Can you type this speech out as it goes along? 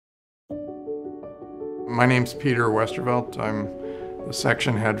My name's Peter Westervelt. I'm the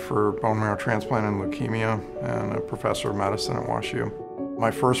section head for bone marrow transplant and leukemia and a professor of medicine at WashU.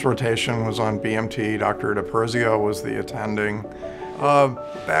 My first rotation was on BMT. Dr. DiPersio was the attending.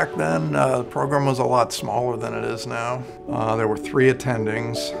 Back then, the program was a lot smaller than it is now. There were 3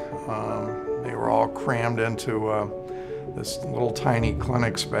 attendings. They were all crammed into this little tiny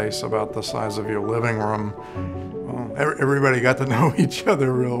clinic space about the size of your living room. Everybody got to know each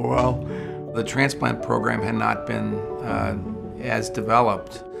other real well. The transplant program had not been as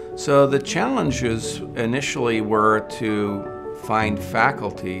developed. So the challenges initially were to find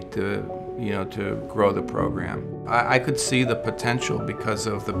faculty to grow the program. I could see the potential because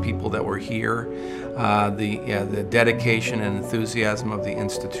of the people that were here, the dedication and enthusiasm of the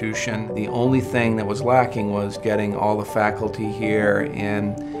institution. The only thing that was lacking was getting all the faculty here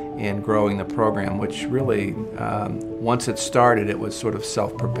and growing the program, which really, once it started, it was sort of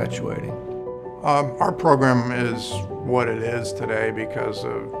self-perpetuating. Our program is what it is today because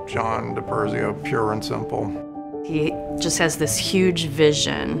of John DiPersio, pure and simple. He just has this huge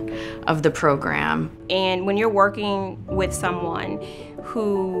vision of the program. And when you're working with someone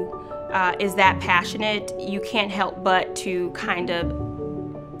who is that passionate, you can't help but to kind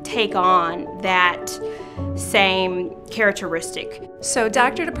of take on that same characteristic. So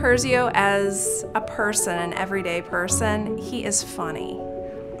Dr. DiPersio, as a person, an everyday person, he is funny.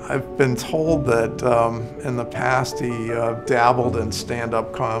 I've been told that in the past he dabbled in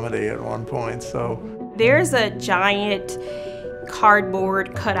stand-up comedy at one point, so. There's a giant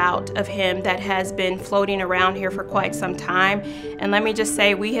cardboard cutout of him that has been floating around here for quite some time. And let me just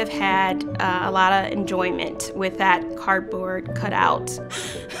say, we have had a lot of enjoyment with that cardboard cutout.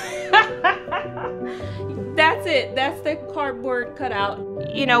 That's it. That's the cardboard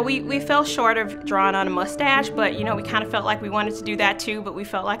cutout. You know, we fell short of drawing on a mustache, but, you know, we kind of felt like we wanted to do that too, but we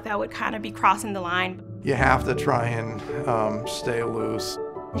felt like that would kind of be crossing the line. You have to try and stay loose.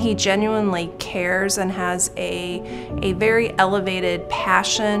 He genuinely cares and has a very elevated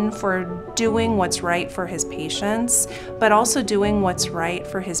passion for doing what's right for his patients, but also doing what's right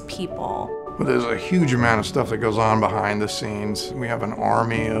for his people. But there's a huge amount of stuff that goes on behind the scenes. We have an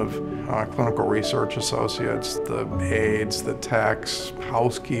army of clinical research associates, the aides, the techs,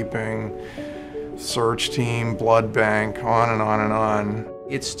 housekeeping, search team, blood bank, on and on and on.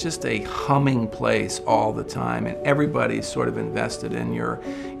 It's just a humming place all the time, and everybody's sort of invested in your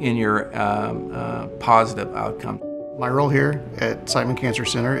positive outcome. My role here at Siteman Cancer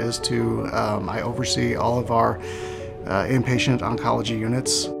Center is to I oversee all of our inpatient oncology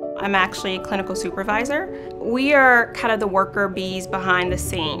units. I'm actually a clinical supervisor. We are kind of the worker bees behind the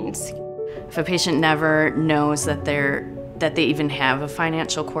scenes. If a patient never knows that they even have a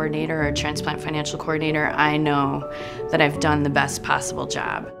financial coordinator or a transplant financial coordinator, I know that I've done the best possible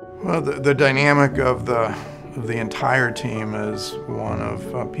job. Well, the dynamic of the entire team is one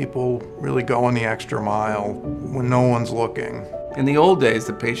of people really going the extra mile when no one's looking. In the old days,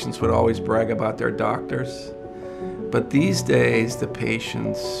 the patients would always brag about their doctors. But these days, the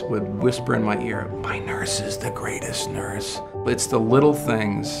patients would whisper in my ear, "My nurse is the greatest nurse." It's the little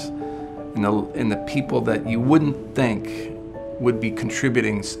things and the people that you wouldn't think would be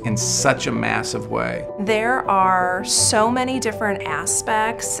contributing in such a massive way. There are so many different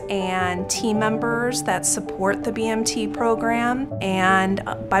aspects and team members that support the BMT program, and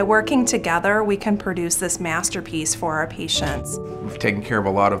by working together, we can produce this masterpiece for our patients. We've taken care of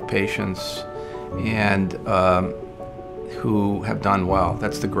a lot of patients and who have done well.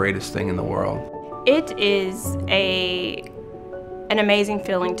 That's the greatest thing in the world. It is an amazing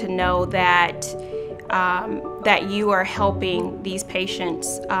feeling to know that that you are helping these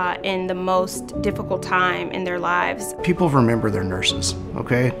patients in the most difficult time in their lives. People remember their nurses,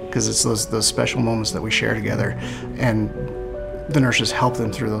 okay? Because it's those special moments that we share together, and the nurses help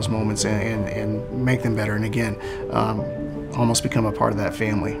them through those moments and make them better, and again, almost become a part of that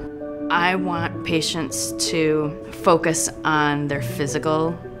family. I want patients to focus on their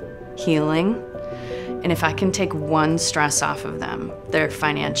physical healing, and if I can take one stress off of them, their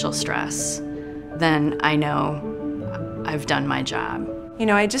financial stress, then I know I've done my job. You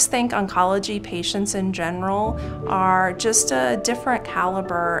know, I just think oncology patients in general are just a different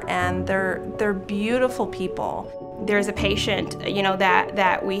caliber, and they're beautiful people. There's a patient, you know,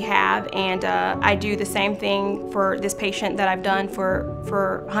 that we have, and I do the same thing for this patient that I've done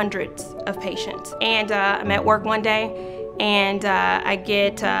for hundreds of patients. And I'm at work one day, and I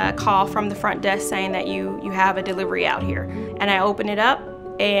get a call from the front desk saying that you have a delivery out here. And I open it up,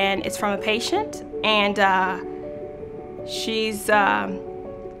 and it's from a patient, and she's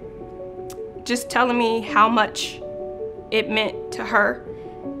just telling me how much it meant to her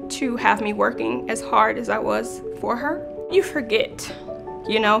to have me working as hard as I was for her. You forget,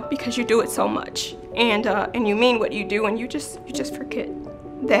 you know, because you do it so much, and you mean what you do, and you just forget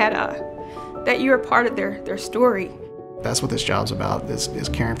that you're a part of their story. That's what this job's about, is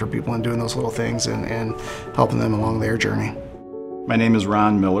caring for people and doing those little things and helping them along their journey. My name is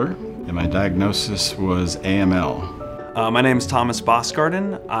Ron Miller, and my diagnosis was AML. My name is Thomas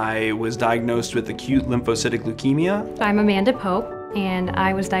Bosgarden. I was diagnosed with acute lymphocytic leukemia. I'm Amanda Pope, and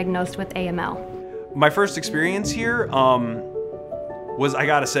I was diagnosed with AML. My first experience here was, I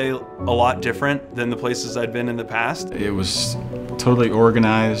gotta say, a lot different than the places I'd been in the past. It was totally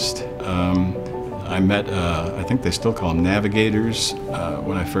organized. I met, I think they still call them navigators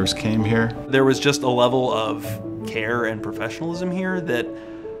when I first came here. There was just a level of care and professionalism here that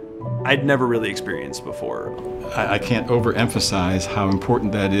I'd never really experienced before. I can't overemphasize how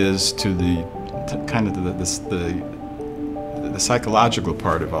important that is to the psychological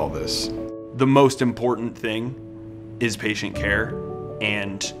part of all this. The most important thing is patient care,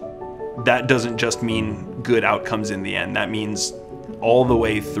 and that doesn't just mean good outcomes in the end. That means all the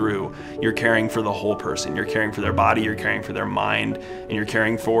way through, you're caring for the whole person. You're caring for their body, you're caring for their mind, and you're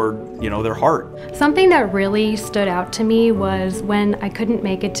caring for, you know, their heart. Something that really stood out to me was when I couldn't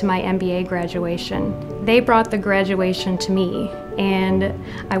make it to my MBA graduation. They brought the graduation to me, and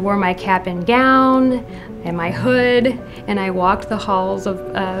I wore my cap and gown and my hood, and I walked the halls of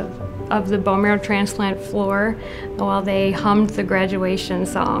the bone marrow transplant floor while they hummed the graduation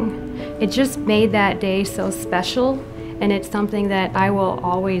song. It just made that day so special, and it's something that I will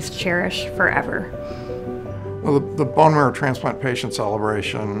always cherish forever. Well, the bone marrow transplant patient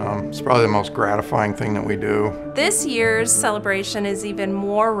celebration is probably the most gratifying thing that we do. This year's celebration is even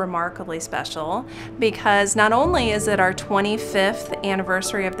more remarkably special because not only is it our 25th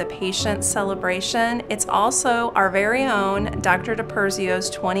anniversary of the patient celebration, it's also our very own Dr.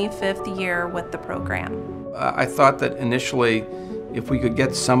 DiPersio's 25th year with the program. I thought that initially, if we could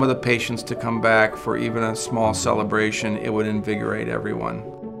get some of the patients to come back for even a small celebration, it would invigorate everyone.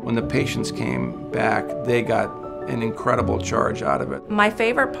 When the patients came back, they got an incredible charge out of it. My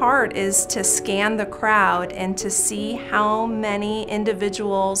favorite part is to scan the crowd and to see how many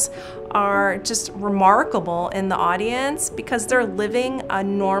individuals are just remarkable in the audience because they're living a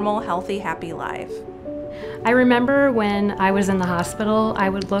normal, healthy, happy life. I remember when I was in the hospital, I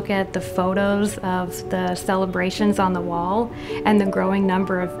would look at the photos of the celebrations on the wall and the growing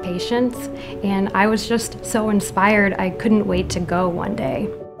number of patients, and I was just so inspired I couldn't wait to go one day.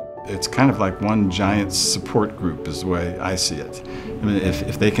 It's kind of like one giant support group is the way I see it. I mean,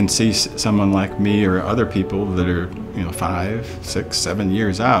 if they can see someone like me or other people that are, you know, 5, 6, 7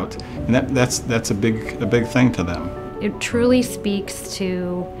 years out, and that's a big thing to them. It truly speaks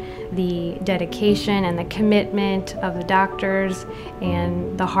to the dedication and the commitment of the doctors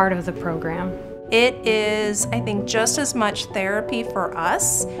and the heart of the program. It is, I think, just as much therapy for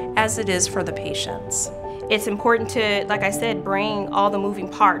us as it is for the patients. It's important to, like I said, bring all the moving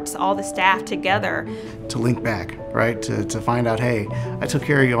parts, all the staff together. To link back, right? To find out, hey, I took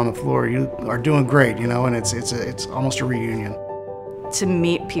care of you on the floor, you are doing great, you know, and it's almost a reunion. To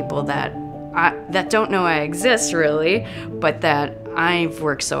meet people that don't know I exist really, but that I've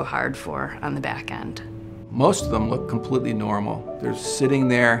worked so hard for on the back end. Most of them look completely normal. They're sitting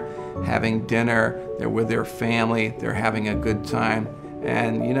there having dinner, they're with their family, they're having a good time.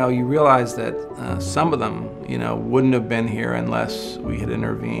 And you know, you realize that some of them, you know, wouldn't have been here unless we had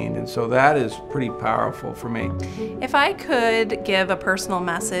intervened. And so that is pretty powerful for me. If I could give a personal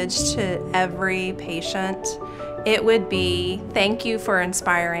message to every patient, it would be, thank you for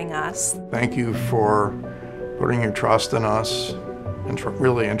inspiring us. Thank you for putting your trust in us and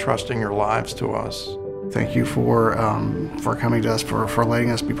really entrusting your lives to us. Thank you for coming to us, for letting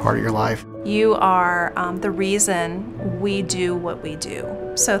us be part of your life. You are the reason we do what we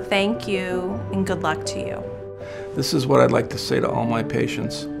do. So thank you and good luck to you. This is what I'd like to say to all my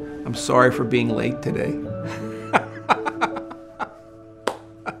patients. I'm sorry for being late today.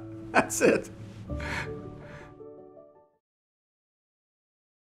 That's it.